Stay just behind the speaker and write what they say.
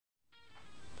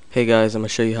Hey guys, I'm gonna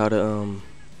show you how to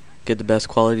get the best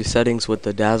quality settings with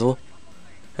the Dazzle,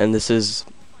 and this is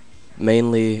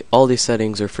mainly all these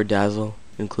settings are for Dazzle,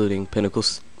 including Pinnacle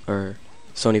or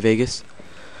Sony Vegas.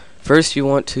 First, you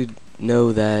want to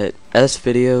know that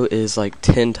S-Video is like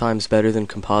 10 times better than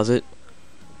composite,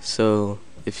 so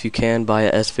if you can buy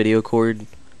a S-Video cord,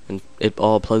 and it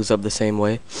all plugs up the same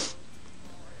way.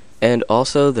 And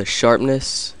also the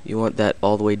sharpness, you want that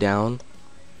all the way down.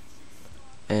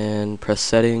 And press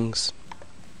settings.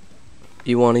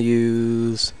 You want to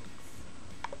use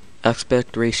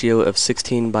aspect ratio of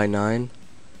 16:9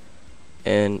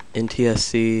 and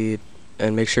NTSC,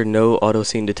 and make sure no auto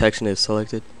scene detection is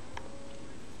selected.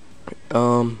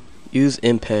 Use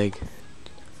MPEG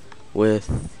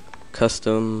with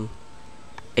custom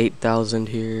 8000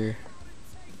 here.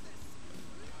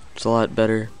 It's a lot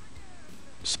better,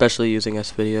 especially using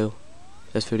S-Video.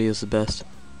 S-Video is the best.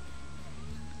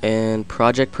 And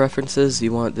project preferences,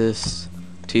 you want this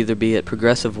to either be at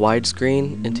progressive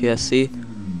widescreen NTSC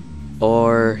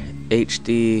or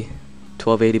HD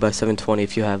 1280 by 720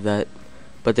 if you have that,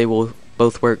 but they will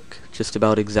both work just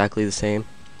about exactly the same.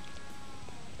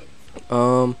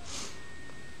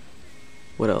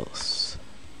 What else?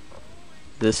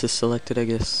 This is selected, I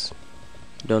guess.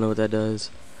 Don't know what that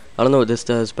does. I don't know what this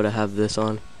does, but I have this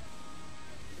on.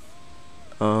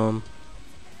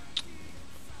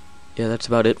 Yeah, that's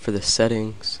about it for the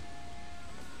settings.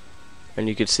 And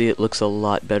you can see it looks a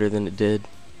lot better than it did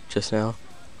just now.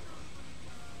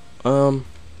 Oh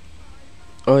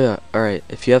yeah, alright.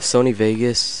 If you have Sony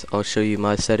Vegas, I'll show you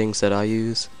my settings that I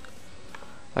use.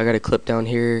 I got a clip down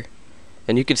here,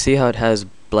 and you can see how it has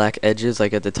black edges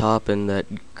like at the top and that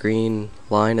green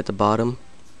line at the bottom.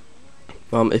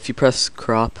 If you press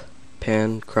crop,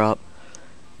 pan, crop,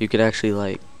 you could actually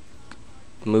like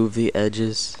move the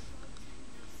edges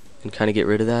and kind of get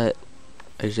rid of that.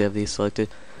 I usually have these selected.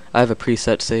 I have a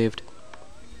preset saved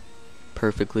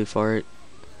perfectly for it,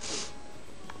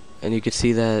 and you can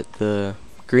see that the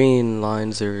green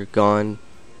lines are gone,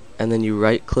 and then you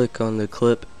right click on the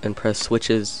clip and press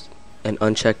switches and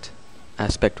unchecked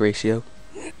aspect ratio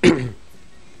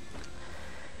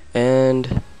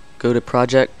and go to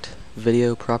project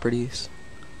video properties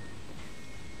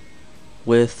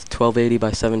with 1280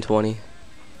 by 720.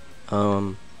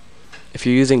 If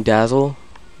you're using Dazzle,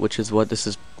 which is what this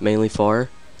is mainly for,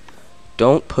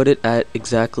 don't put it at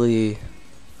exactly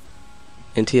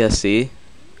NTSC,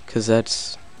 because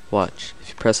that's, watch, if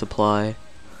you press apply,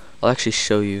 I'll actually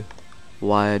show you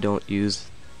why I don't use.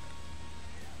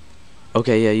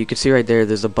 Okay, yeah, you can see right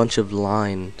there's a bunch of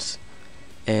lines,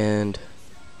 and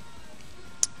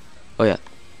oh yeah,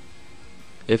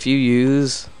 if you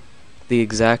use the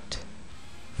exact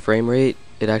frame rate,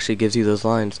 it actually gives you those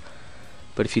lines.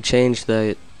 But if you change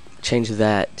that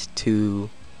to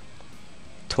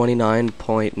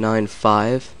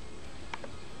 29.95,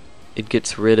 it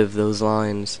gets rid of those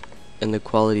lines, and the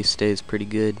quality stays pretty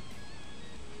good.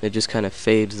 It just kind of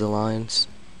fades the lines.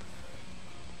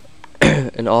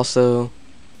 And also,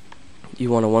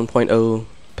 you want a 1.0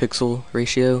 pixel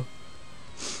ratio,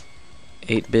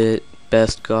 8-bit,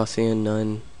 best, Gaussian,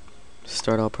 none.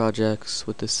 Start all projects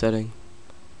with this setting,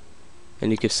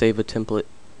 and you could save a template.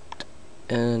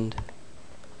 And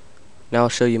now I'll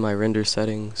show you my render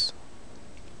settings.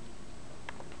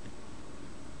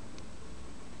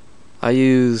 I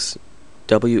use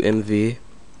WMV.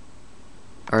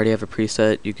 I already have a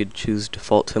preset. You could choose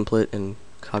default template and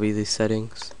copy these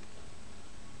settings.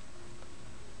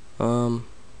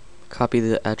 Copy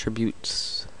the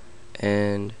attributes,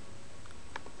 and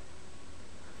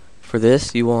for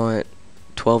this you want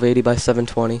 1280 by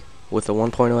 720 with a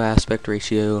 1.0 aspect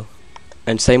ratio.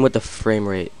 And same with the frame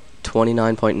rate,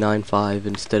 29.95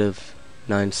 instead of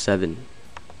 97.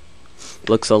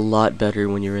 Looks a lot better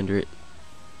when you render it.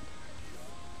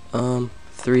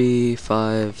 3,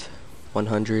 5,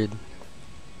 100.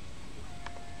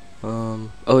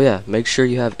 Oh yeah, make sure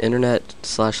you have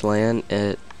internet/LAN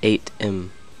at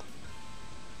 8M.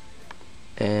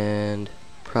 And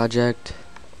project,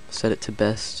 set it to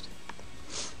best.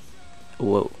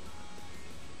 Whoa.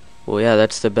 Well yeah,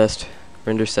 that's the best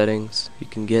render settings you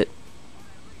can get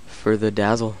for the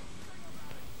Dazzle.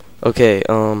 Okay,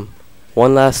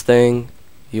 one last thing,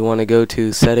 you want to go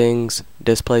to settings,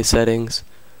 display settings,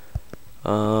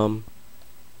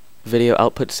 video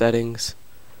output settings,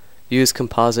 use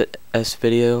composite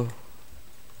S-Video,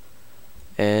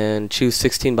 and choose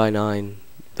 16:9.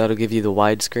 That'll give you the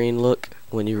widescreen look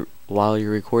while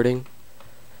you're recording.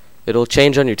 It'll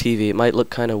change on your TV. It might look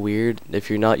kind of weird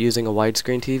if you're not using a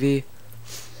widescreen TV,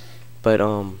 but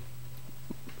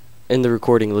in the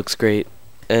recording it looks great,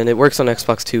 and it works on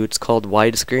Xbox too. It's called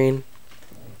widescreen.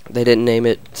 They didn't name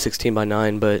it 16 by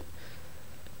 9, but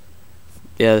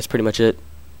yeah, that's pretty much it.